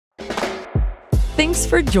Thanks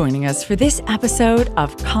for joining us for this episode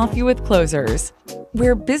of Coffee with Closers,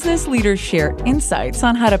 where business leaders share insights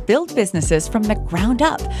on how to build businesses from the ground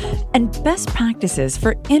up and best practices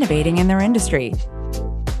for innovating in their industry.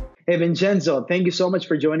 Hey, Vincenzo, thank you so much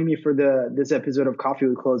for joining me for this episode of Coffee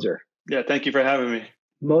with Closer. Yeah, thank you for having me.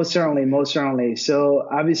 Most certainly, most certainly. So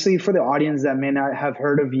obviously for the audience that may not have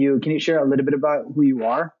heard of you, can you share a little bit about who you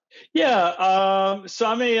are? Yeah, so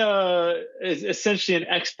I'm essentially an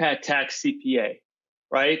expat tax CPA,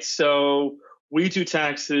 right? So we do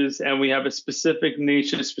taxes and we have a specific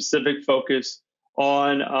niche, a specific focus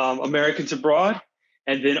on Americans abroad,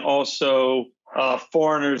 and then also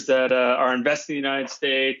foreigners that are investing in the United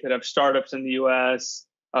States, that have startups in the US,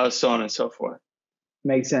 so on and so forth.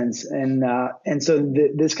 Makes sense. And so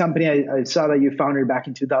this company, I saw that you founded back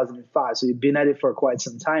in 2005. So you've been at it for quite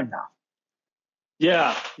some time now.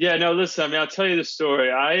 Yeah. No, listen, I mean, I'll tell you the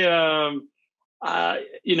story.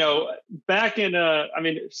 Back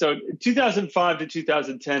in, so 2005 to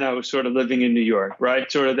 2010, I was sort of living in New York,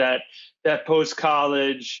 right? Sort of that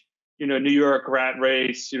post-college, New York rat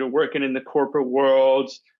race, working in the corporate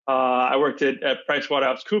world. I worked at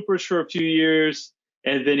PricewaterhouseCoopers for a few years.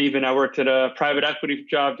 And then even I worked at a private equity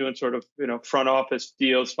job doing sort of, front office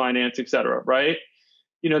deals, finance, et cetera, right?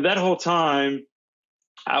 That whole time,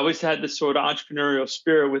 I always had this sort of entrepreneurial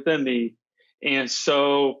spirit within me. And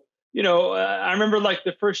so, I remember like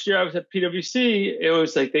the first year I was at PwC, it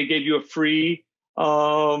was like they gave you a free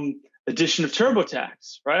edition of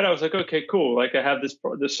TurboTax, right? I was like, okay, cool. Like I have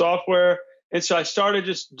the software. And so I started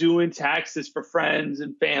just doing taxes for friends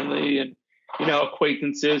and family and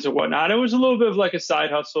acquaintances or whatnot. It was a little bit of like a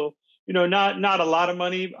side hustle, not a lot of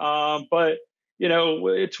money, but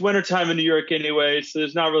it's wintertime in New York anyway, so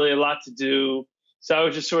there's not really a lot to do. So I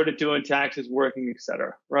was just sort of doing taxes, working, et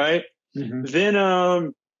cetera, right? Mm-hmm.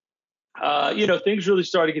 Then, things really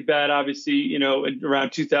started to get bad, obviously,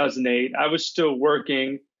 around 2008. I was still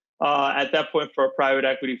working at that point for a private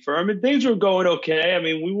equity firm, and things were going okay. I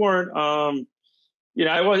mean, we weren't, I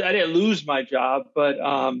didn't lose my job, but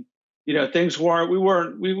things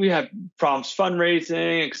we had problems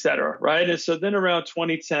fundraising, et cetera, right? And so then around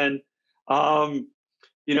 2010,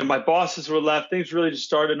 my bosses were left. Things really just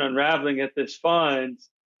started unraveling at this fund.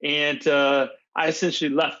 And I essentially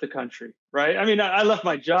left the country, right? I mean, I left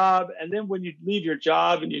my job. And then when you leave your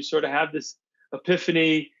job and you sort of have this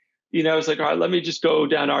epiphany, it's like, all right, let me just go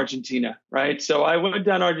down to Argentina, right? So I went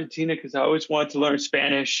down to Argentina because I always wanted to learn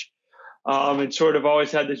Spanish and sort of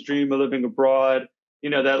always had this dream of living abroad.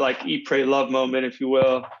 That like eat, pray, love moment, if you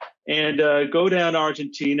will, and go down to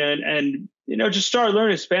Argentina and just start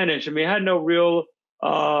learning Spanish. I mean, I had no real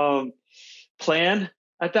plan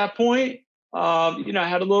at that point. I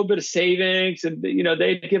had a little bit of savings and,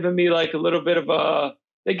 they'd given me like a little bit of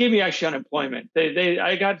they gave me actually unemployment.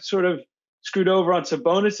 I got sort of screwed over on some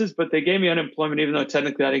bonuses, but they gave me unemployment, even though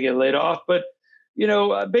technically I didn't get laid off. But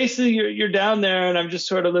basically you're down there and I'm just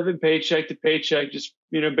sort of living paycheck to paycheck, just,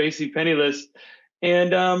 basically penniless.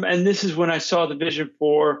 And this is when I saw the vision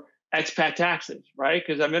for expat taxes, right?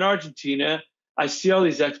 Because I'm in Argentina. I see all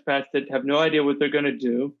these expats that have no idea what they're going to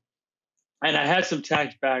do. And I had some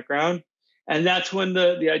tax background. And that's when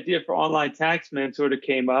the idea for Online Taxman sort of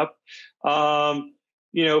came up. Built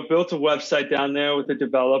a website down there with a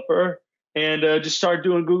developer and just started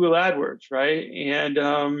doing Google AdWords, right? And,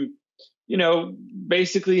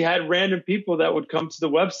 basically had random people that would come to the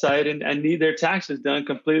website and need their taxes done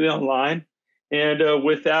completely online. And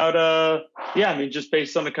just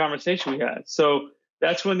based on the conversation we had. So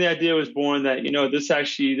that's when the idea was born that, this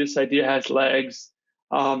idea has legs.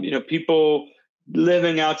 People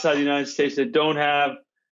living outside the United States that don't have,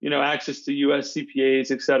 access to US CPAs,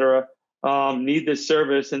 et cetera, need this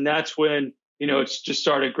service. And that's when, it's just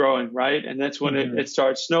started growing, right? And that's when it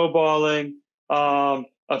started snowballing. A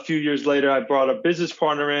few years later, I brought a business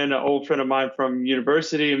partner in, an old friend of mine from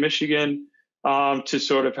University of Michigan, to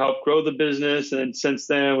sort of help grow the business. And since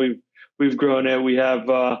then we've grown it. We have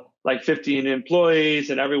like 15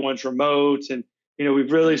 employees and everyone's remote. And,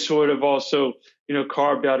 we've really sort of also,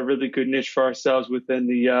 carved out a really good niche for ourselves within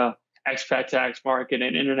the expat tax market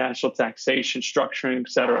and international taxation structuring, et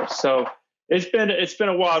cetera. So it's been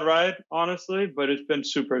a wild ride, honestly, but it's been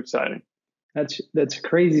super exciting. That's a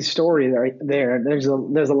crazy story right there. There's a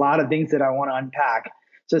lot of things that I want to unpack.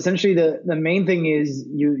 So essentially the main thing is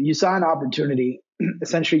you saw an opportunity.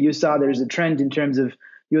 Essentially you saw there's a trend in terms of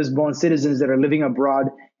US born citizens that are living abroad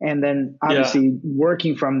and then obviously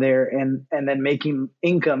working from there and then making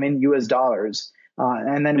income in US dollars.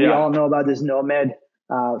 And then we all know about this nomad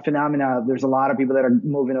phenomena. There's a lot of people that are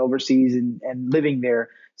moving overseas and living there.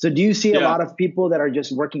 So do you see a lot of people that are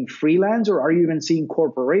just working freelance, or are you even seeing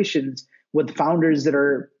corporations with founders that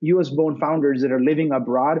are US born founders that are living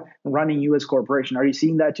abroad and running US corporation. Are you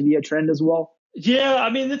seeing that to be a trend as well? Yeah, I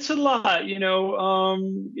mean, it's a lot, we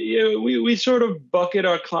sort of bucket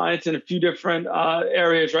our clients in a few different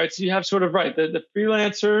areas, right? So you have sort of, right, the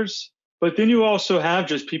freelancers, but then you also have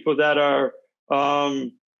just people that are,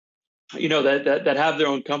 that have their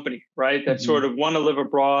own company, right? That Mm-hmm. sort of want to live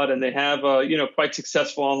abroad and they have, quite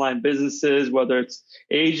successful online businesses, whether it's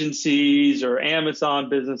agencies or Amazon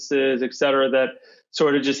businesses, et cetera, that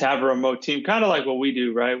sort of just have a remote team, kind of like what we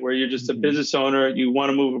do, right? Where you're just a Mm-hmm. business owner, you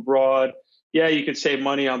want to move abroad. Yeah, you can save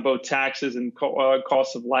money on both taxes and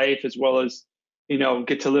cost of life, as well as,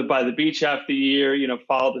 get to live by the beach half the year,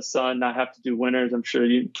 follow the sun, not have to do winters. I'm sure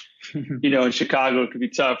in Chicago it could be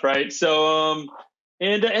tough, right? So,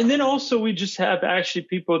 and then also we just have actually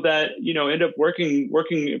people that, end up working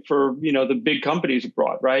for, the big companies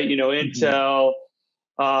abroad, right? Mm-hmm. Intel,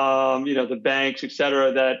 the banks, et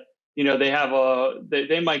cetera, that,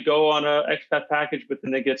 they might go on a expat package, but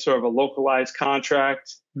then they get sort of a localized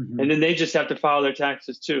contract, Mm-hmm. and then they just have to file their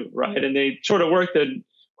taxes too, right? And they sort of work the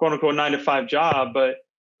quote unquote 9 to 5 job, but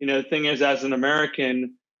the thing is, as an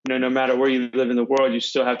American, no matter where you live in the world, you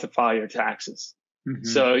still have to file your taxes. Mm-hmm.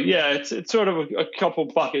 So yeah, it's sort of a couple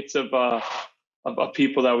buckets of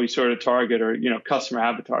people that we sort of target, or customer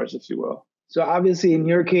avatars, if you will. So obviously, in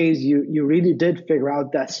your case, you really did figure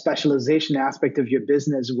out that specialization aspect of your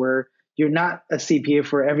business, where you're not a CPA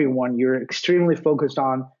for everyone. You're extremely focused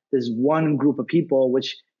on this one group of people,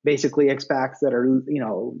 which basically expats that are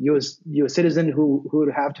US citizen who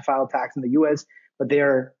would have to file tax in the US, but they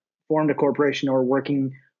are formed a corporation or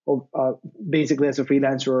working basically as a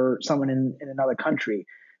freelancer or someone in another country.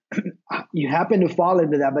 You happen to fall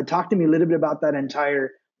into that, but talk to me a little bit about that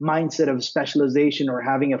entire mindset of specialization or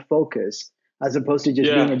having a focus, as opposed to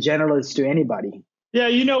just being a Yeah. generalist to anybody. Yeah,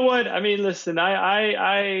 you know what? I mean, listen, when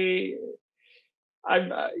I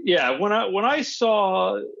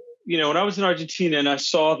saw, when I was in Argentina and I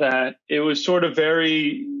saw that, it was sort of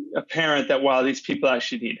very apparent that, wow, these people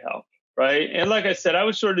actually need help, right? And like I said, I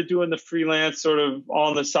was sort of doing the freelance sort of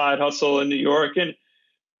on the side hustle in New York, and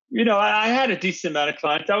I had a decent amount of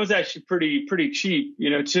clients. I was actually pretty cheap,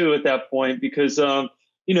 too, at that point, because in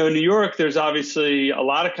New York, there's obviously a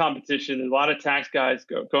lot of competition, a lot of tax guys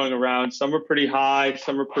going around. Some are pretty high,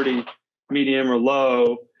 some are pretty medium or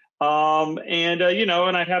low. And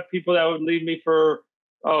I'd have people that would leave me for,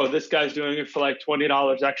 oh, this guy's doing it for like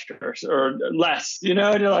 $20 extra or less, and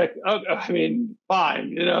you're like, oh, I mean,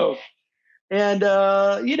 fine, and and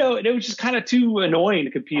it was just kind of too annoying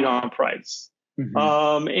to compete on price.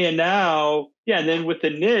 Mm-hmm. And now, yeah, and then with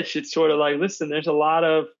the niche, it's sort of like, listen, there's a lot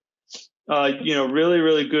of really,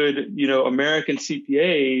 really good, American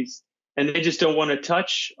CPAs, and they just don't want to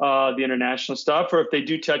touch the international stuff, or if they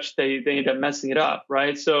do touch, they end up messing it up,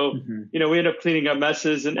 right? So, Mm-hmm. we end up cleaning up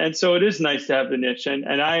messes, and so it is nice to have the niche,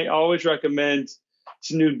 and I always recommend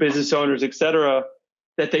to new business owners, et cetera,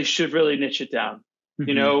 that they should really niche it down.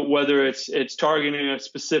 Mm-hmm. Whether it's targeting a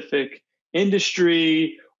specific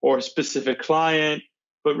industry or a specific client,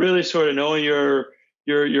 but really sort of knowing your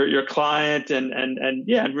client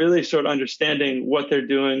and really sort of understanding what they're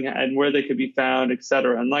doing and where they could be found, et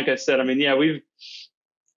cetera. And like I said, I mean, yeah, we've,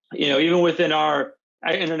 even within our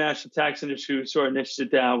international tax industry, we sort of niched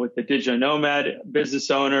it down with the digital nomad business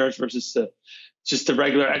owners versus just the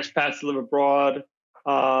regular expats that live abroad,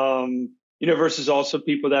 versus also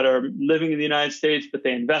people that are living in the United States, but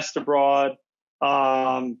they invest abroad.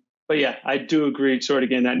 But yeah, I do agree sort of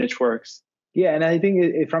again, that niche works. Yeah, and I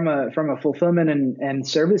think from a fulfillment and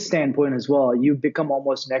service standpoint as well, you become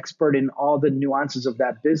almost an expert in all the nuances of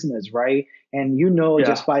that business, right? And Yeah.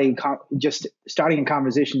 just by just starting a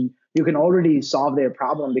conversation, you can already solve their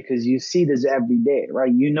problem because you see this every day,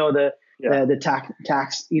 right? Yeah. The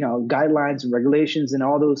tax guidelines and regulations and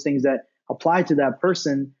all those things that apply to that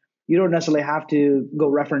person. You don't necessarily have to go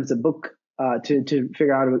reference a book to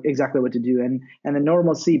figure out exactly what to do. And the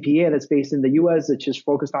normal CPA that's based in the US, that's just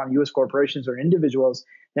focused on US corporations or individuals,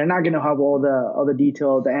 they're not going to have all the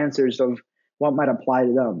detailed answers of what might apply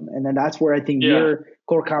to them. And then that's where I think Yeah. your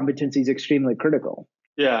core competency is extremely critical.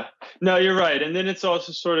 Yeah. No, you're right. And then it's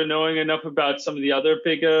also sort of knowing enough about some of the other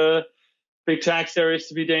big tax areas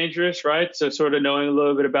to be dangerous, right? So sort of knowing a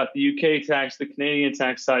little bit about the UK tax, the Canadian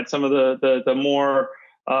tax side, some of the more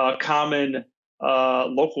common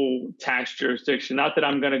local tax jurisdiction. Not that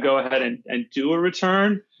I'm going to go ahead and do a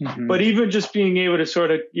return, Mm-hmm. but even just being able to sort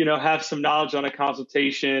of, have some knowledge on a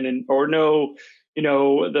consultation or know,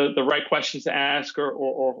 the right questions to ask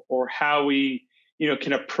or how we,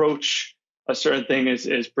 can approach a certain thing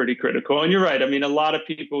is pretty critical. And you're right. I mean, a lot of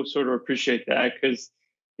people sort of appreciate that because,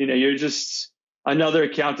 you're just, another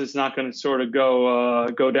accountant's not going to sort of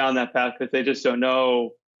go down that path because they just don't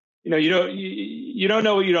know. You don't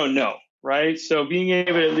know what you don't know, right? So being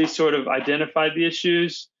able to at least sort of identify the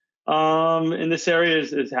issues in this area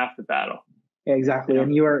is half the battle. Yeah, exactly.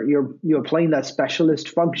 And you're playing that specialist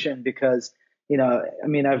function because, I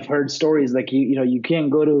mean, I've heard stories like you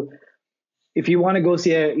can't go to, if you want to go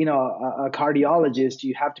see a cardiologist,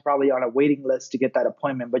 you have to probably on a waiting list to get that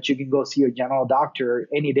appointment, but you can go see your general doctor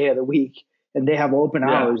any day of the week and they have open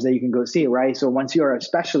hours that you can go see, right? So once you're a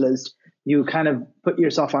specialist, you kind of put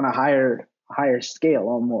yourself on a higher scale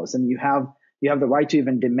almost, and you have the right to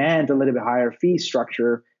even demand a little bit higher fee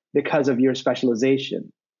structure because of your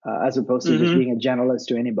specialization, as opposed to just being a generalist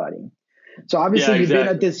to anybody. So obviously you've been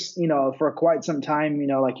at this, for quite some time.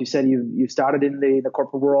 Like you said, you started in the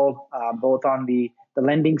corporate world, both on the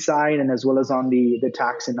lending side and as well as on the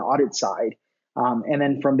tax and audit side. And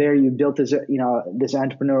then from there, you built this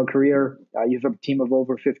entrepreneurial career. You have a team of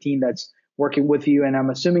over 15 that's working with you, and I'm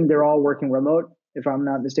assuming they're all working remote, if I'm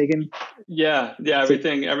not mistaken. Yeah,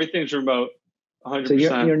 everything's remote. 100%. So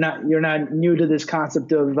you're not new to this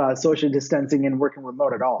concept of social distancing and working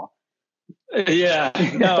remote at all. Yeah,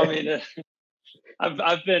 no, I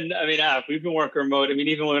mean, we've been working remote. I mean,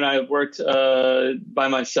 even when I worked by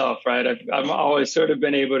myself, right? I've always sort of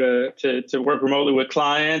been able to work remotely with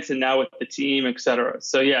clients and now with the team, et cetera.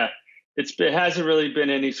 So yeah, it hasn't really been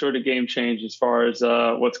any sort of game change as far as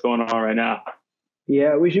what's going on right now.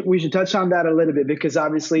 Yeah, we should touch on that a little bit because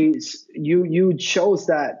obviously you chose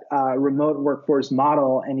that remote workforce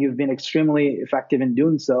model and you've been extremely effective in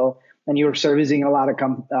doing so. And you're servicing a lot of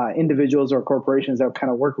individuals or corporations that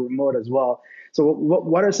kind of work remote as well. So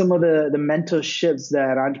what are some of the mental shifts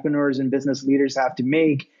that entrepreneurs and business leaders have to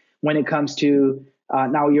make when it comes to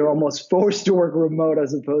now you're almost forced to work remote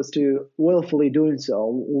as opposed to willfully doing so?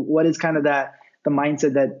 What is kind of the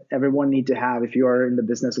mindset that everyone need to have if you are in the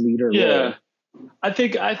business leader role? I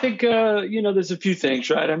think there's a few things,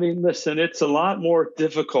 right? I mean, listen, it's a lot more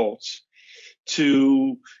difficult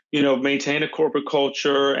to maintain a corporate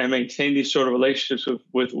culture and maintain these sort of relationships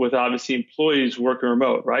with obviously employees working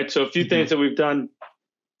remote, right? So a few things that we've done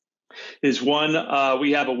is one,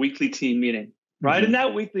 we have a weekly team meeting, right? And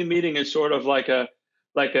that weekly meeting is sort of like we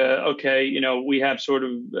have sort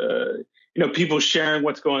of people sharing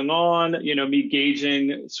what's going on, me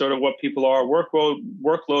gauging sort of what people are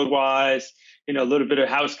workload wise, a little bit of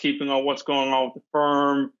housekeeping on what's going on with the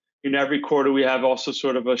firm. Every quarter we have also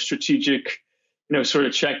sort of a strategic sort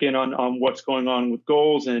of check in on what's going on with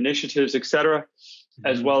goals and initiatives, et cetera,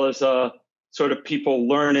 as well as sort of people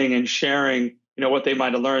learning and sharing, what they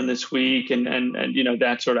might have learned this week and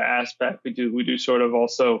that sort of aspect. We do sort of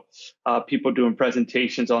also people doing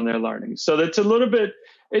presentations on their learning. So that's a little bit,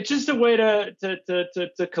 it's just a way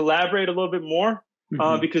to collaborate a little bit more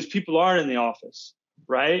because people are in the office,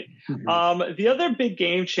 right? The other big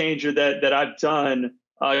game changer that I've done,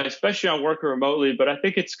 especially on working remotely, but I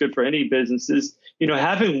think it's good for any businesses,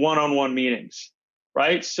 having one-on-one meetings,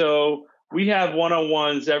 right? So we have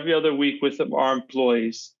one-on-ones every other week with our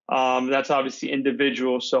employees. That's obviously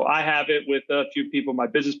individual. So I have it with a few people. My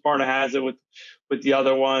business partner has it with the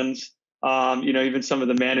other ones. Even some of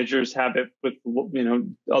the managers have it with,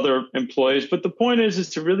 other employees. But the point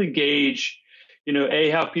is to really gauge,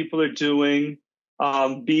 A, how people are doing,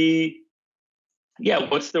 B,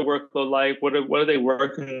 what's their workload like? What are they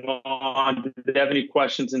working on? Do they have any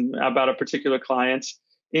questions about a particular client?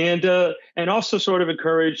 And also sort of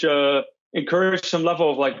encourage some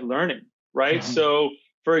level of like learning, right? So,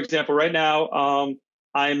 for example, right now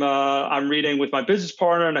I'm reading with my business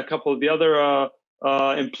partner and a couple of the other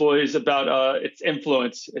employees about its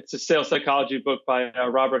influence. It's a sales psychology book by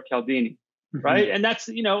Robert Cialdini. Right. And that's,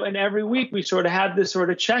 and every week we sort of have this sort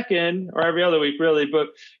of check-in, or every other week really, but,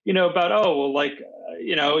 about,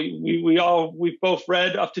 we've both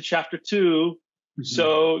read up to chapter 2.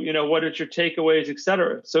 So, what are your takeaways, et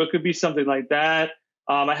cetera. So it could be something like that.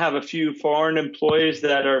 I have a few foreign employees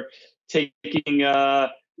that are taking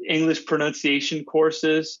English pronunciation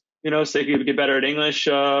courses, so they can get better at English,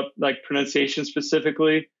 like pronunciation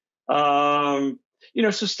specifically. So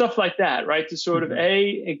stuff like that, right? To sort of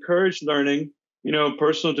A, encourage learning,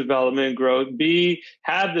 personal development and growth. B,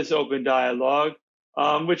 have this open dialogue,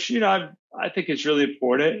 which, I think is really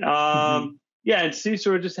important. And C,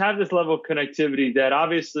 sort of just have this level of connectivity that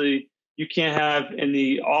obviously you can't have in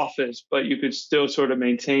the office, but you could still sort of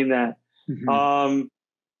maintain that.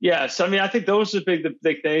 So, I think those are the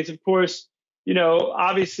big things. Of course,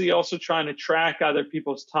 obviously also trying to track either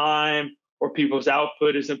people's time or people's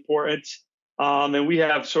output is important. And we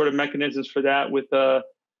have sort of mechanisms for that with, our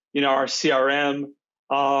CRM.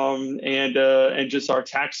 and just our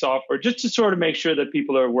tax software, just to sort of make sure that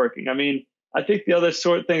people are working. I mean, I think the other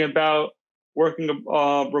sort of thing about working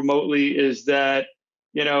remotely is that,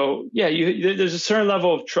 there's a certain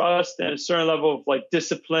level of trust and a certain level of like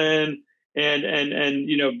discipline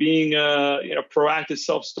and being a proactive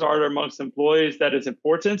self-starter amongst employees that is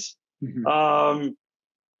important. I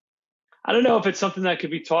don't know if it's something that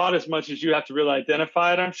could be taught as much as you have to really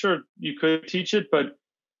identify it. I'm sure you could teach it, but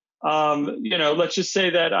let's just say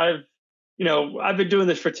that I've been doing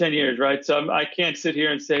this for 10 years, right? So I can't sit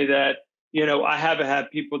here and say that, I haven't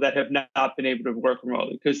had people that have not been able to work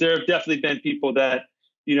remotely, because there have definitely been people that,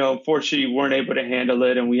 unfortunately weren't able to handle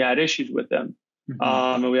it and we had issues with them.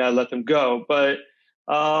 And we had to let them go. But,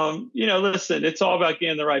 listen, it's all about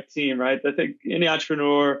getting the right team, right? I think any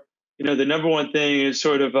entrepreneur, the number one thing is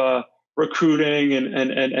sort of recruiting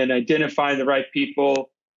and identifying the right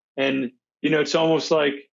people. And, it's almost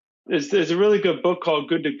like there's a really good book called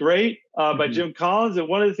Good to Great by Jim Collins. And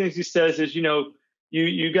one of the things he says is,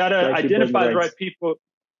 you got to identify the right people,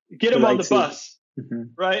 get them on the bus,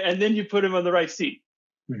 right? And then you put them on the right seat.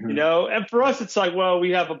 And for us, it's like, well,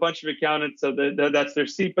 we have a bunch of accountants, so that's their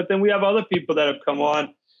seat. But then we have other people that have come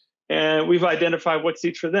on and we've identified what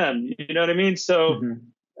seats for them. You know what I mean? So,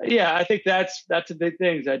 yeah, I think that's a big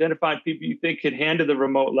thing, is identifying people you think can handle the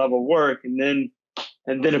remote level work. And then,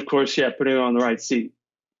 of course, putting them on the right seat.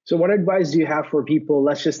 So what advice do you have for people?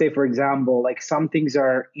 Let's just say, for example, like some things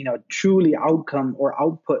are, truly outcome or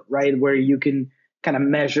output, right? Where you can kind of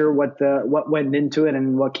measure what went into it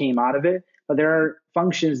and what came out of it. But there are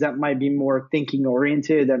functions that might be more thinking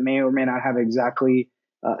oriented that may or may not have exactly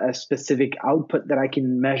a specific output that I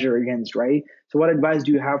can measure against, right? So what advice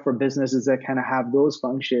do you have for businesses that kind of have those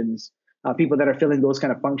functions, people that are filling those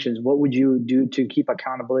kind of functions? What would you do to keep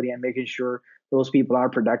accountability and making sure those people are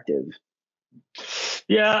productive?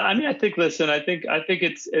 Yeah, I mean, I think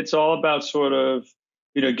it's all about sort of,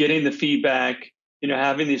 getting the feedback,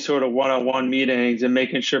 having these sort of one-on-one meetings and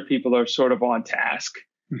making sure people are sort of on task.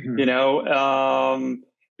 Because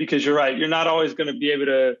you're right, you're not always going to be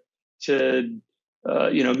able to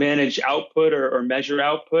manage output or measure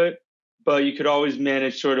output, but you could always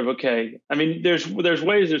manage sort of, okay. I mean, there's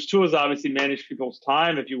tools obviously manage people's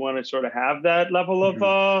time if you want to sort of have that level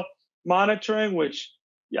of monitoring, which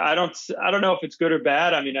I don't know if it's good or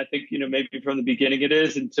bad. I mean, I think, maybe from the beginning it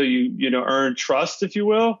is until you earn trust, if you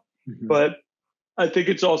will. But I think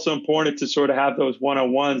it's also important to sort of have those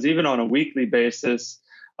one-on-ones, even on a weekly basis,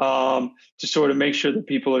 to sort of make sure that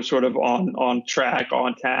people are sort of on track,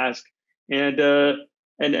 on task, and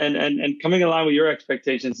coming in line with your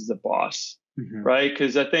expectations as a boss, right?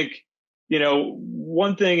 Because I think,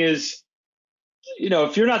 one thing is,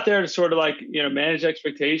 if you're not there to sort of like, manage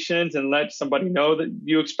expectations and let somebody know that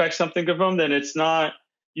you expect something of them, then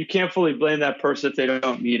you can't fully blame that person if they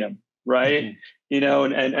don't meet them, right?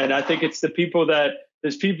 And I think it's there's people that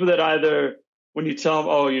either, when you tell them,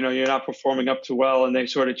 oh, you're not performing up to well, and they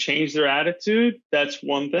sort of change their attitude, that's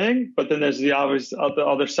one thing. But then there's the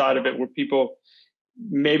other side of it where people,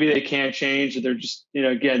 maybe they can't change, or they're just,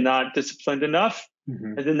 again, not disciplined enough.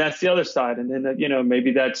 And then that's the other side. And then,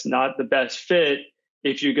 maybe that's not the best fit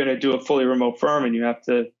if you're going to do a fully remote firm, and you have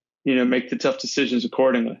to, make the tough decisions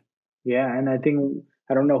accordingly. Yeah. And I think,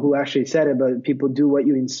 I don't know who actually said it, but people do what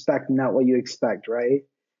you inspect, not what you expect, right?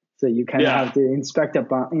 So you kind of have to inspect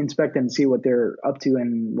and see what they're up to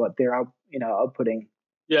and what they're outputting.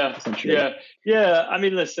 Yeah. I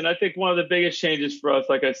mean, listen, I think one of the biggest changes for us,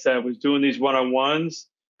 like I said, was doing these one-on-ones,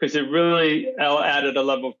 because it really added a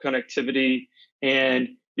level of connectivity and,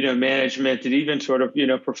 management, and even sort of,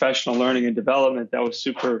 professional learning and development that was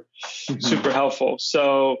super helpful.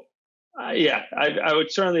 So, I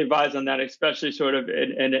would certainly advise on that, especially sort of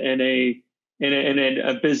in a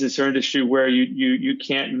business or industry where you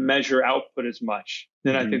can't measure output as much.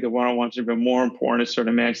 Then I think the one-on-ones are even more important to sort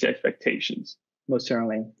of manage the expectations. Most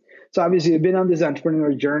certainly. So obviously you've been on this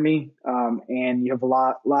entrepreneurial journey, and you have a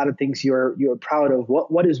lot of things you're proud of.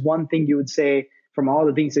 What is one thing you would say from all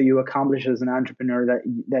the things that you accomplish as an entrepreneur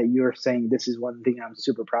that you're saying, this is one thing I'm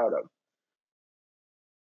super proud of?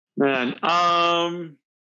 Man, I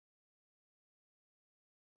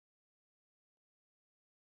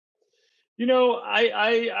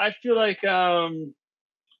feel like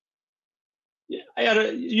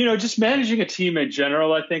just managing a team in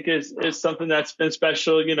general, I think is something that's been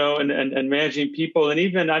special, and managing people. And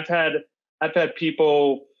even I've had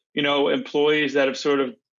people, employees that have sort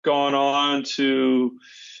of gone on to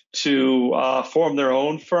form their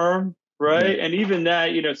own firm, right? And even that,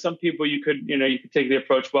 some people you could take the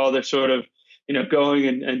approach, well, they're sort of,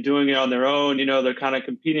 going and doing it on their own, they're kind of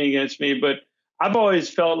competing against me. But I've always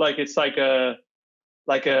felt like it's like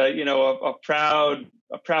like a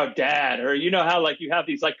proud dad, or how like you have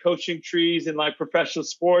these like coaching trees in like professional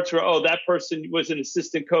sports where, oh, that person was an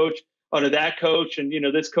assistant coach under that coach, and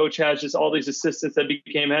this coach has just all these assistants that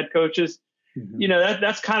became head coaches.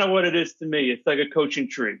 That's kind of what it is to me. It's like a coaching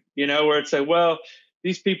tree, where it's like, well,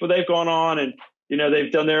 these people, they've gone on and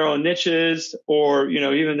they've done their own niches, or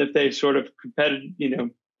even if they sort of competitive,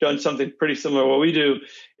 done something pretty similar to what we do,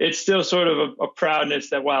 it's still sort of a proudness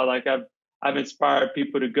that, wow, like I've inspired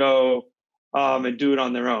people to go and do it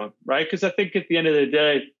on their own, right? Because I think at the end of the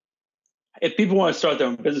day, if people want to start their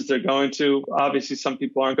own business, they're going to. Obviously, some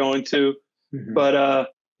people aren't going to, but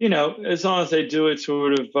as long as they do it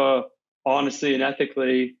sort of honestly and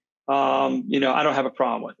ethically, I don't have a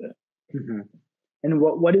problem with it. And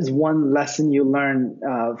what is one lesson you learned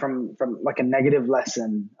from like a negative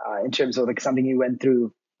lesson in terms of like something you went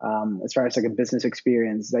through as far as like a business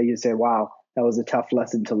experience that you say, wow, that was a tough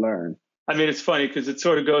lesson to learn? I mean, it's funny because it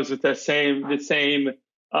sort of goes with the same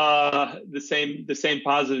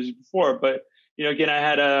positives before. But again, I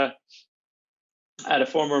had a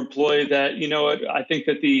former employee that I think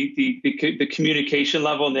that the communication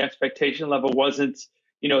level and the expectation level wasn't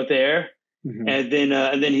there, and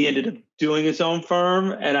then he ended up doing his own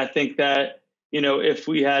firm. And I think that if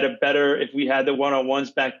we had the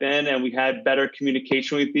one-on-ones back then and we had better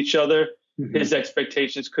communication with each other, his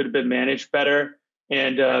expectations could have been managed better.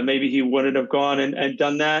 And maybe he wouldn't have gone and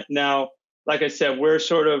done that. Now, like I said, we're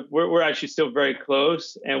actually still very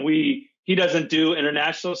close, and he doesn't do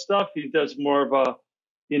international stuff. He does more of a,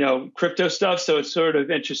 crypto stuff. So it's sort of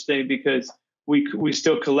interesting because we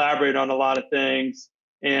still collaborate on a lot of things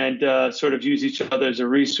and sort of use each other as a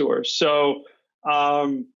resource. So,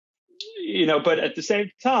 but at the same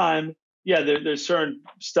time, yeah, there's certain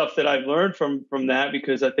stuff that I've learned from that,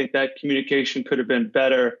 because I think that communication could have been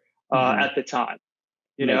better at the time.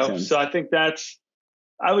 So I think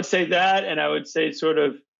I would say that, and I would say sort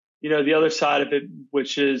of, the other side of it,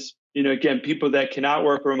 which is, again, people that cannot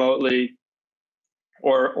work remotely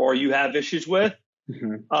or you have issues with,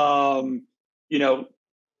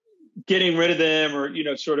 getting rid of them,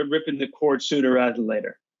 or, sort of ripping the cord sooner rather than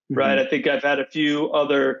later. Right. I think I've had a few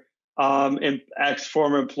other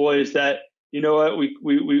ex-former employees that,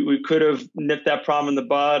 we could have nipped that problem in the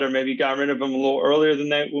bud, or maybe got rid of them a little earlier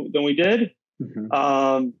than we did.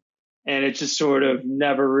 And it just sort of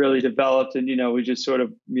never really developed. And, we just sort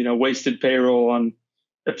of, wasted payroll on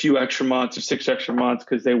a few extra months or 6 extra months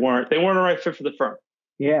because they weren't a right fit for the firm.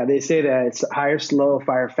 Yeah, they say that it's hire slow,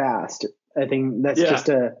 fire fast. I think that's just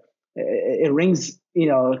it rings,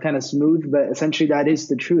 kind of smooth, but essentially that is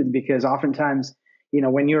the truth, because oftentimes,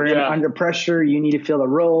 when you're under pressure, you need to fill a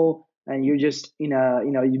role, and you just,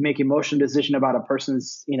 you make emotional decision about a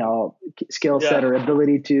person's, skill set or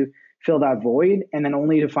ability to fill that void, and then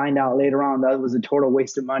only to find out later on that was a total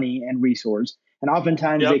waste of money and resource. And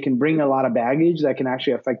oftentimes they can bring a lot of baggage that can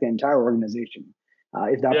actually affect the entire organization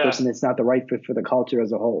if that person is not the right fit for the culture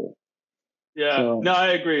as a whole. Yeah, so, no, I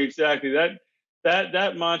agree exactly.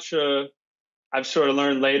 That mantra I've sort of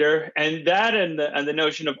learned later, and the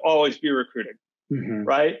notion of always be recruiting,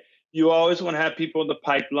 right? You always want to have people in the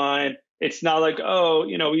pipeline. It's not like,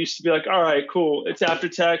 we used to be like, all right, cool, it's after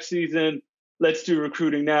tax season, let's do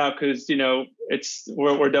recruiting now because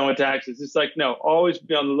we're done with taxes. It's like, no, always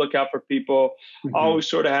be on the lookout for people. Always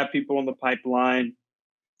sort of have people in the pipeline.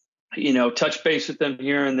 Touch base with them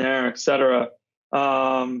here and there, et cetera.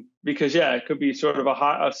 Because it could be sort of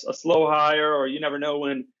a slow hire, or you never know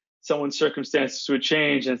when someone's circumstances would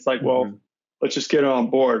change, and it's like, well, let's just get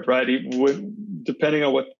on board, right? Depending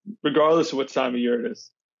on regardless of what time of year it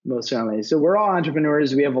is. Most certainly. So we're all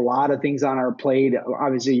entrepreneurs. We have a lot of things on our plate.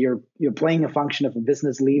 Obviously, you're playing a function of a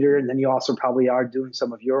business leader, and then you also probably are doing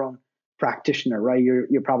some of your own practitioner, right?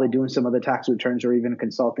 You're probably doing some of the tax returns or even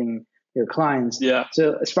consulting your clients. Yeah.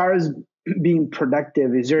 So as far as being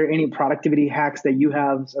productive, is there any productivity hacks that you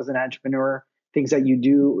have as an entrepreneur? Things that you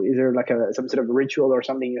do? Is there like some sort of ritual or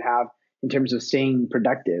something you have in terms of staying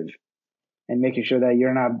productive and making sure that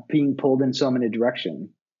you're not being pulled in so many directions?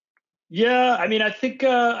 Yeah, I mean, I think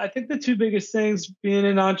the two biggest things being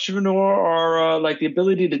an entrepreneur are like the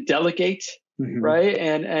ability to delegate, right,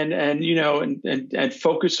 and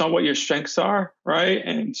focus on what your strengths are, right,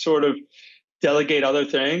 and sort of delegate other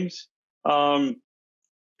things. I'm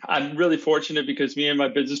really fortunate because me and my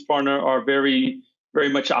business partner are very, very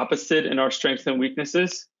much opposite in our strengths and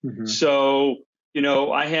weaknesses. So,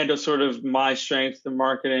 I handle sort of my strengths, the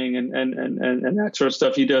marketing and that sort of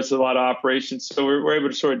stuff. He does a lot of operations. So we're able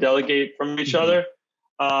to sort of delegate from each other,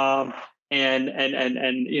 and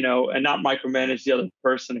not micromanage the other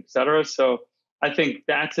person, et cetera. So I think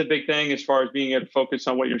that's a big thing as far as being able to focus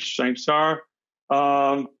on what your strengths are.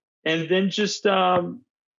 And then just, I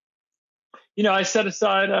set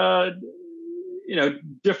aside,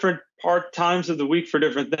 different part times of the week for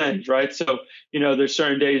different things, right? So, there's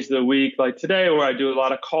certain days of the week, like today, where I do a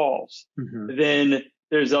lot of calls. Then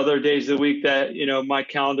there's other days of the week that, my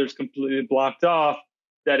calendar is completely blocked off,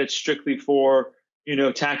 that it's strictly for,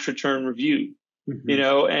 tax return review,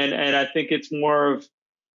 and I think it's more of,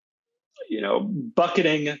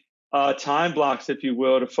 bucketing time blocks, if you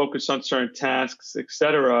will, to focus on certain tasks, et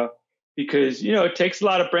cetera, because, it takes a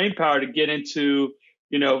lot of brain power to get into,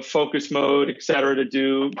 focus mode, et cetera, to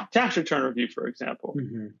do tax return review, for example,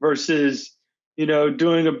 versus,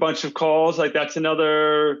 doing a bunch of calls. Like that's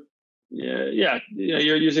another,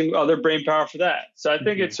 you're using other brain power for that. So I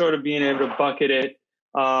think it's sort of being able to bucket it,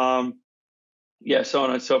 so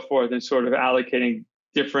on and so forth, and sort of allocating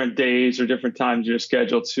different days or different times in your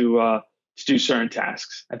schedule to do certain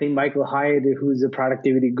tasks. I think Michael Hyatt, who's a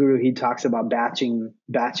productivity guru, he talks about batching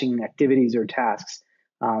activities or tasks.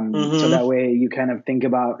 So that way you kind of think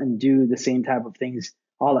about and do the same type of things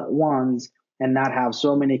all at once and not have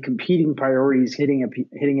so many competing priorities hitting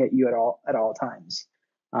at you at all times.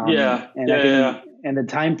 And the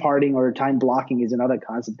time parting or time blocking is another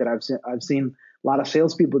concept that I've seen a lot of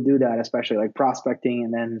salespeople do that, especially like prospecting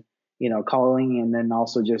and then, calling, and then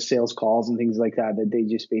also just sales calls and things like that they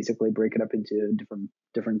just basically break it up into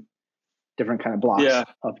different kind of blocks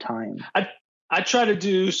of time. I try to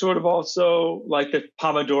do sort of also like the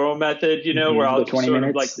Pomodoro method, where I'll 20 sort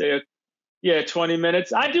minutes. of like say, 20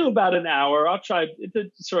 minutes. I do about an hour. I'll try.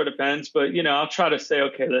 It sort of depends, but I'll try to say,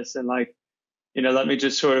 okay, listen, like, let me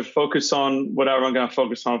just sort of focus on whatever I'm going to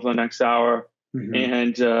focus on for the next hour,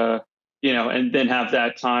 and and then have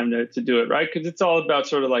that time to do it, right? Because it's all about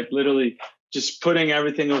sort of like literally just putting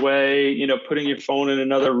everything away, putting your phone in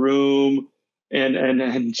another room,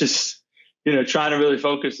 and just trying to really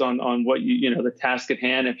focus on what the task at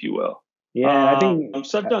hand, if you will. Yeah, I think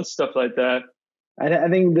so I've done stuff like that. I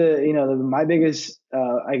think my biggest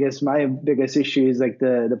issue is like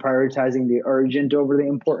the prioritizing the urgent over the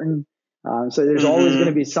important. So there's always going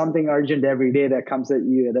to be something urgent every day that comes at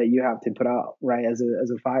you that you have to put out, right, as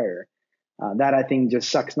a fire. That I think just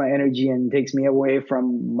sucks my energy and takes me away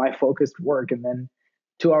from my focused work. And then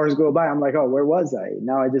 2 hours go by, I'm like, oh, where was I?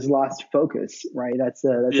 Now I just lost focus, right? That's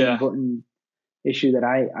an important issue that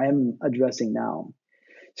I am addressing now.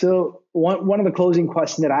 So one of the closing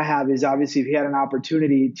questions that I have is, obviously, if you had an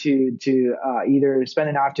opportunity to either spend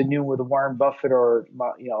an afternoon with Warren Buffett or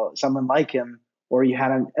someone like him, or you had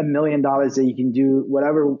 $1 million that you can do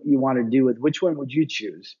whatever you want to do with, which one would you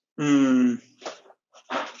choose?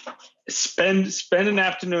 Spend an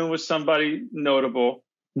afternoon with somebody notable,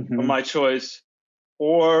 for my choice,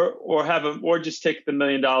 or just take the $1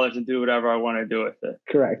 million and do whatever I want to do with it.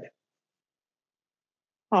 Correct.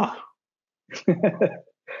 Huh.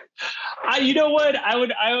 You know what? I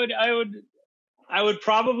would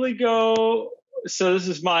probably go. So this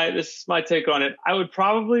is my take on it. I would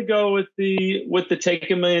probably go with the take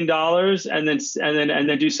 $1 million and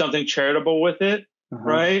then do something charitable with it,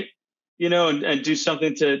 right? And do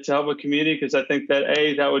something to help a community, because I think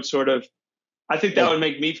that that would sort of, I think that would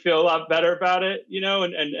make me feel a lot better about it,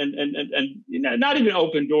 and not even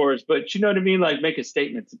open doors, but you know what I mean, like make a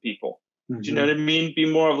statement to people. Do you know what I mean? Be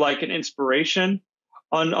more of like an inspiration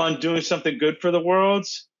on doing something good for the world,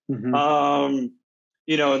 and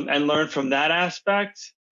learn from that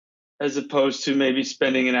aspect, as opposed to maybe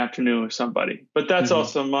spending an afternoon with somebody. But that's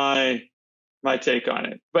also my take on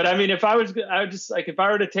it. But I mean, if I were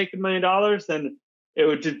to take $1 million, then it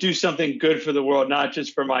would to do something good for the world, not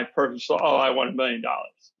just for my personal, I want $1 million.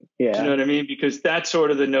 Yeah. Do you know what I mean? Because that's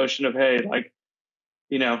sort of the notion of, hey, like,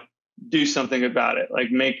 do something about it, like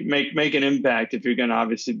make an impact if you're going to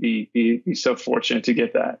obviously be so fortunate to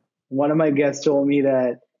get that. One of my guests told me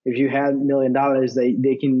that if you had $1 million,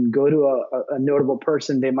 they can go to a notable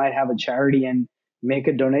person. They might have a charity and make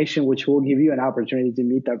a donation, which will give you an opportunity to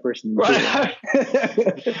meet that person. Right.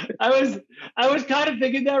 I was kind of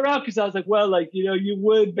thinking that route, because I was like, well, like, you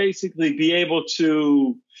would basically be able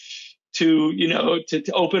to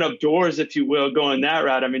open up doors, if you will, going that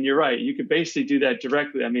route. I mean, you're right. You could basically do that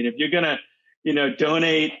directly. I mean, if you're going to,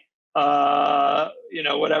 donate,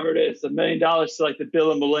 whatever it is, $1 million to like the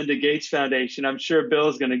Bill and Melinda Gates Foundation, I'm sure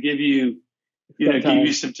Bill's going to give you, give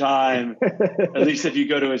you some time, at least if you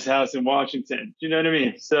go to his house in Washington. Do you know what I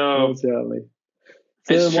mean? So, so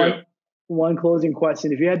one closing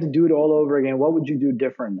question. If you had to do it all over again, what would you do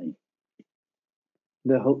differently?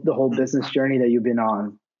 The whole business journey that you've been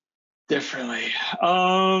on. Differently.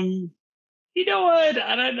 You know what?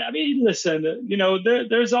 I mean, listen,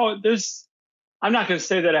 there's I'm not going to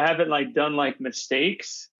say that I haven't like done like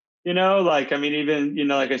mistakes, Like, I mean, even,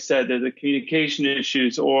 like I said, the communication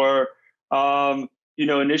issues, or,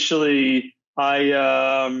 initially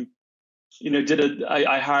I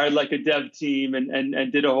hired like a dev team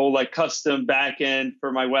and did a whole like custom back end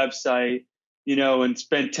for my website, and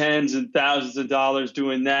spent tens and thousands of dollars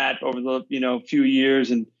doing that over the, few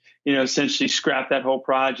years, and, essentially scrapped that whole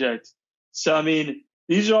project. So, I mean,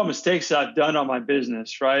 these are all mistakes that I've done on my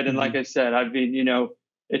business. Right. And like I said, I've been,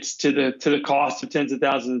 it's to the cost of tens of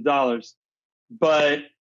thousands of dollars, but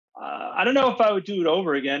I don't know if I would do it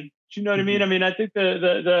over again. Do you know what I mean? I mean, I think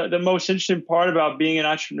the most interesting part about being an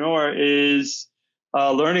entrepreneur is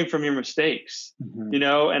learning from your mistakes,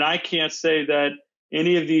 and I can't say that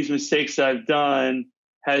any of these mistakes I've done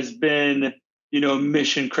has been,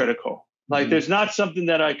 mission critical. Like, there's not something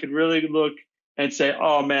that I could really look and say,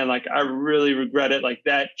 oh man, like I really regret it. Like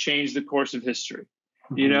that changed the course of history.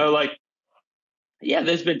 Like, yeah,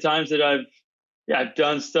 there's been times that I've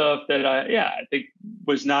done stuff that I think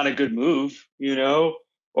was not a good move,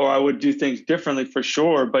 or I would do things differently for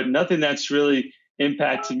sure, but nothing that's really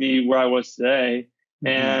impacted me where I was today.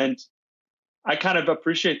 And I kind of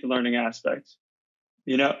appreciate the learning aspect,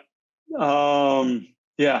 yeah.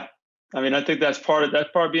 I mean, I think that's part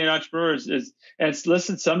of being an entrepreneur is and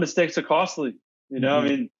listen, some mistakes are costly, I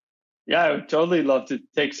mean, yeah, I would totally love to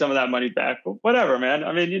take some of that money back, but whatever, man.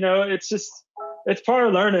 I mean, it's part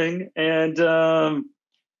of learning. And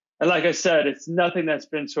like I said, it's nothing that's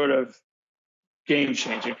been sort of game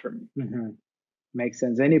changing for me. Makes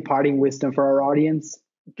sense. Any parting wisdom for our audience?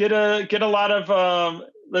 Get a lot of,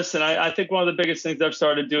 listen, I think one of the biggest things I've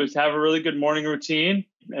started to do is have a really good morning routine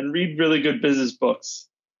and read really good business books,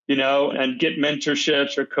 and get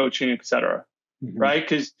mentorships or coaching, et cetera. Right.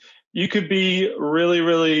 Because you could be really,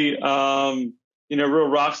 really, real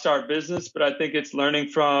rock star business, but I think it's learning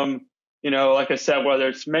from, like I said, whether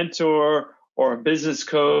it's mentor or a business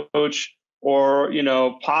coach or,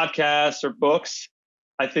 podcasts or books,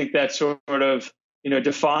 I think that sort of,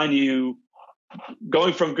 define you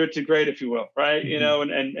going from good to great, if you will. Right.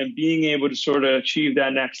 And being able to sort of achieve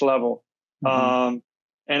that next level. And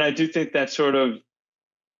I do think that sort of,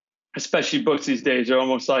 especially books these days, are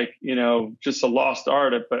almost like, just a lost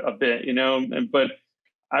art a bit, but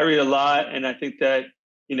I read a lot, and I think that,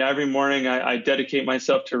 every morning I dedicate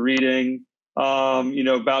myself to reading,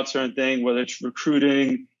 about certain things, whether it's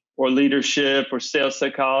recruiting or leadership or sales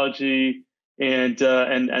psychology, and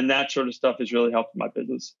that sort of stuff is really helping my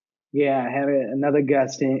business. Yeah, I have another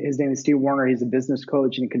guest. His name is Steve Warner. He's a business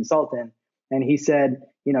coach and a consultant. And he said,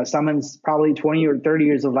 someone's probably 20 or 30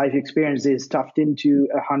 years of life experience is stuffed into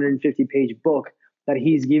a 150-page book that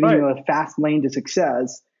he's giving you a fast lane to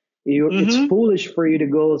success. It's foolish for you to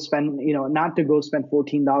go spend, not to go spend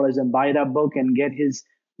 $14 and buy that book and get his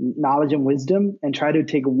knowledge and wisdom and try to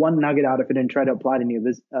take one nugget out of it and try to apply it in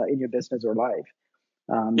your business or life.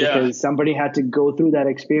 Because somebody had to go through that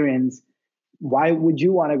experience. Why would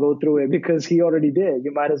you want to go through it? Because he already did.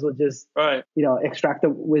 You might as well just, extract the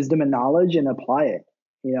wisdom and knowledge and apply it.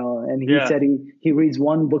 And he said he reads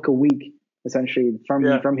one book a week, essentially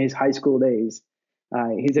from his high school days.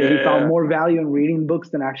 He said he found more value in reading books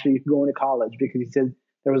than actually going to college, because he said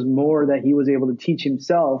there was more that he was able to teach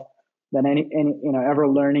himself than any ever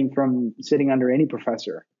learning from sitting under any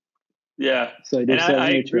professor. Yeah. So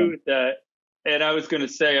I agree with that. And I was going to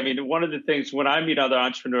say, I mean, one of the things when I meet other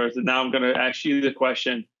entrepreneurs, and now I'm going to ask you the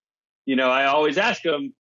question, I always ask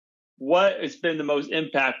them, what has been the most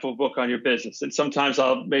impactful book on your business? And sometimes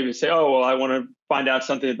I'll maybe say, oh, well, I want to find out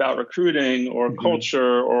something about recruiting or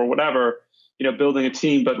culture or whatever, building a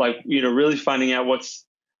team, but like, really finding out what's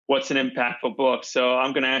an impactful book. So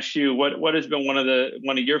I'm going to ask you, what has been one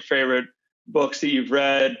of your favorite books that you've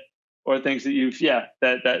read, or things that you've,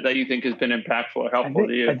 that you think has been impactful or helpful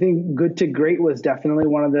to you? I think Good to Great was definitely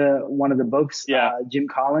one of the books. Jim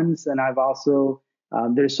Collins, and I've also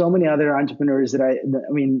there's so many other entrepreneurs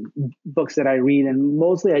books that I read, and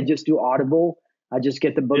mostly I just do Audible. I just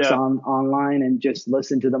get the books online and just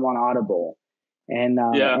listen to them on Audible. And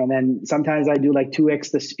then sometimes I do like 2x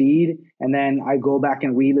the speed, and then I go back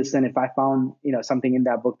and re-listen if I found something in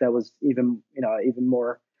that book that was even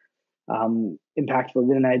more impactful.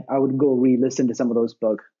 Then I would go re-listen to some of those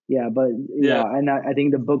books. And I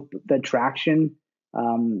think the book, the Traction,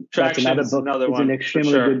 that's another book. It's an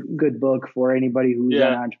extremely good book for anybody who's an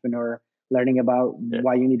entrepreneur, learning about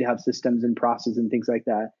why you need to have systems and process and things like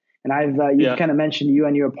that. And you kind of mentioned you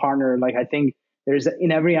and your partner. Like, I think there's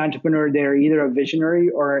in every entrepreneur, they're either a visionary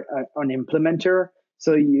or an implementer.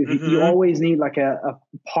 So you always need like a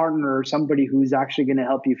partner or somebody who's actually going to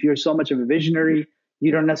help you. If you're so much of a visionary,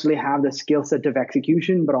 you don't necessarily have the skill set of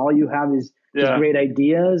execution, but all you have is great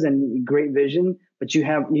ideas and great vision. but you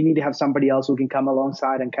need to have somebody else who can come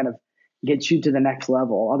alongside and kind of get you to the next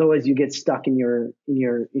level. Otherwise, you get stuck in your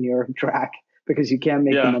track because you can't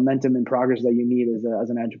make the momentum and progress that you need as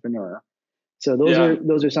an entrepreneur. So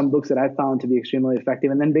those are some books that I found to be extremely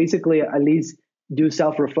effective. And then basically at least do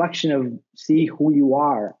self-reflection of see who you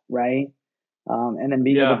are, right? And then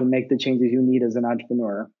being able to make the changes you need as an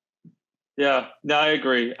entrepreneur. Yeah, no, I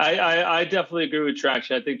agree. I definitely agree with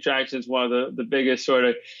Traction. I think Traction is one of the biggest sort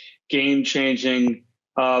of game-changing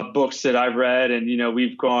books that I've read. And,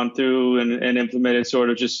 we've gone through and implemented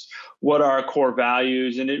sort of just what are our core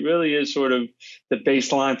values. And it really is sort of the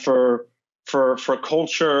baseline for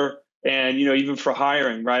culture and, even for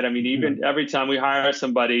hiring, right? I mean, even every time we hire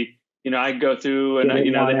somebody, I go through and,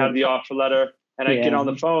 they have the offer letter and I get on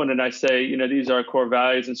the phone and I say, these are our core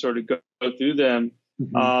values and sort of go through them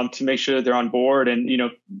to make sure that they're on board. And,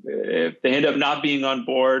 if they end up not being on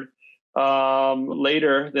board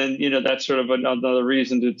later, then, that's sort of another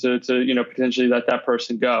reason to potentially let that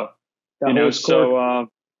person go. And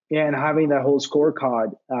having that whole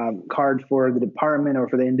scorecard card for the department or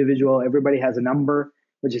for the individual, everybody has a number,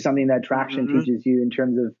 which is something that Traction teaches you in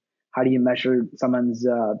terms of how do you measure someone's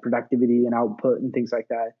productivity and output and things like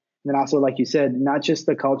that. And then also, like you said, not just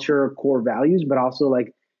the culture or core values, but also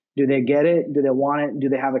like, do they get it? Do they want it? Do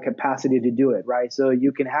they have a capacity to do it? Right. So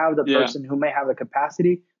you can have the person who may have the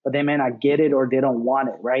capacity, but they may not get it or they don't want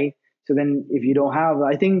it. Right. So then if you don't have,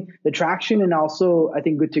 I think the Traction and also I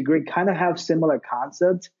think Good to Great kind of have similar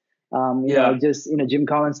concepts. Jim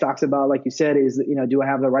Collins talks about, like you said, is, do I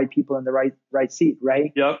have the right people in the right seat?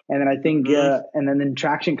 Right. Yep. And then I think, and then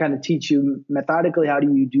Traction kind of teach you methodically, how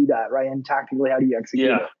do you do that? Right. And tactically, how do you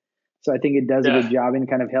execute it? So I think it does a good job in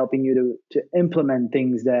kind of helping you to implement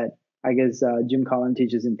things that I guess Jim Collins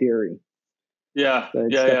teaches in theory. Yeah. So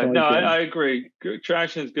No, I agree.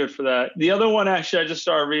 Traction is good for that. The other one, actually, I just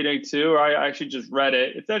started reading too. I actually just read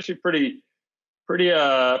it. It's actually pretty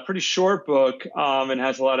short book and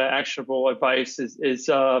has a lot of actionable advice. Is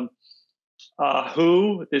Who?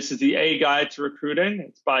 This is the A Guide to Recruiting.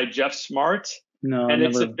 It's by Jeff Smart.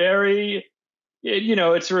 It's a very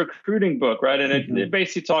it's a recruiting book, right? And it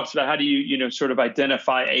basically talks about how do you, sort of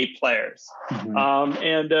identify A players,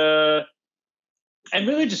 and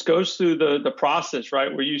really just goes through the process,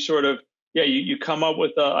 right? Where you sort of, you come up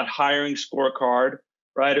with a hiring scorecard,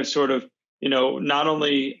 right? Of sort of, not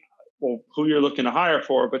only who you're looking to hire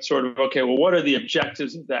for, but sort of, okay, well, what are the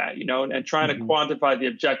objectives of that, and trying to quantify the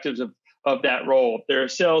objectives of that role. If they're a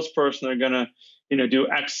salesperson, they're going to, do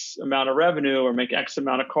X amount of revenue or make X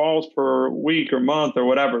amount of calls per week or month or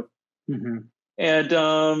whatever. And,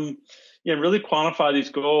 really quantify these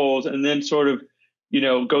goals and then sort of,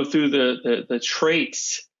 go through the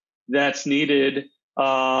traits that's needed,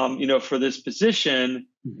 for this position.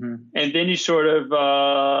 And then you sort of,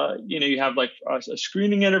 you have like a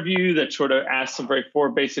screening interview that sort of asks some four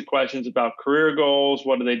basic questions about career goals.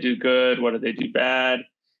 What do they do good? What do they do bad?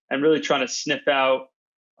 And really trying to sniff out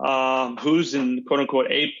who's in quote unquote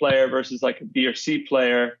A player versus like a B or C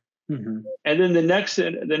player. And then the next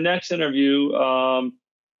interview,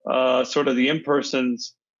 sort of the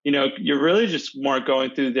in-persons, you're really just more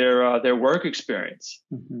going through their work experience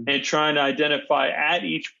and trying to identify at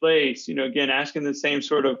each place, again, asking the same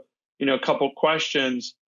sort of, couple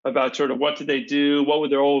questions about sort of what did they do? What would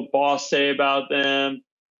their old boss say about them?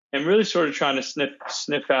 And really sort of trying to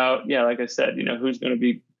sniff out, like I said, who's going to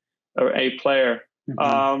be an A player.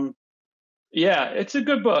 It's a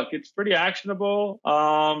good book. It's pretty actionable.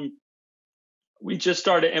 We just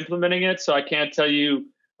started implementing it, so I can't tell you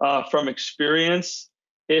from experience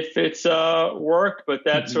if it's work, but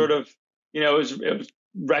that sort of, it was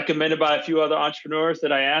recommended by a few other entrepreneurs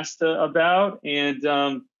that I asked about, and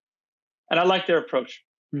I like their approach.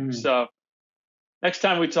 So next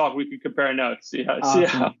time we talk, we can compare notes. See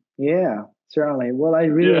how. Yeah, certainly. Well, I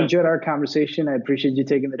really enjoyed our conversation. I appreciate you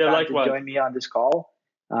taking the time to join me on this call.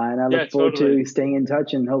 And I look forward to staying in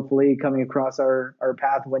touch and hopefully coming across our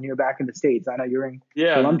path when you're back in the States. I know you're in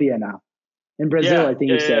Colombia now. In Brazil, I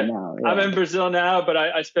think you said now. I'm in Brazil now, but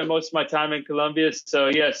I spend most of my time in Colombia.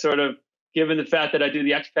 So sort of given the fact that I do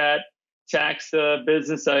the expat tax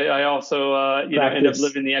business, I also end up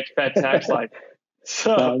living the expat tax life.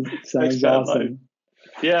 So sounds awesome. Life.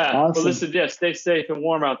 Yeah. Awesome. Well, listen, stay safe and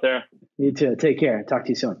warm out there. You too. Take care. Talk to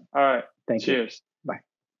you soon. All right. Thank you. Cheers. Bye.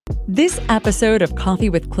 This episode of Coffee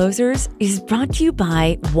with Closers is brought to you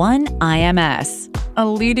by One IMS, a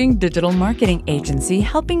leading digital marketing agency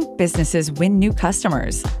helping businesses win new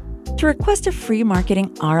customers. To request a free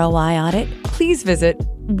marketing ROI audit, please visit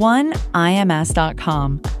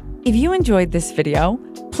oneims.com. If you enjoyed this video,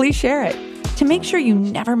 please share it. To make sure you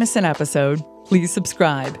never miss an episode, please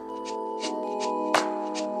subscribe.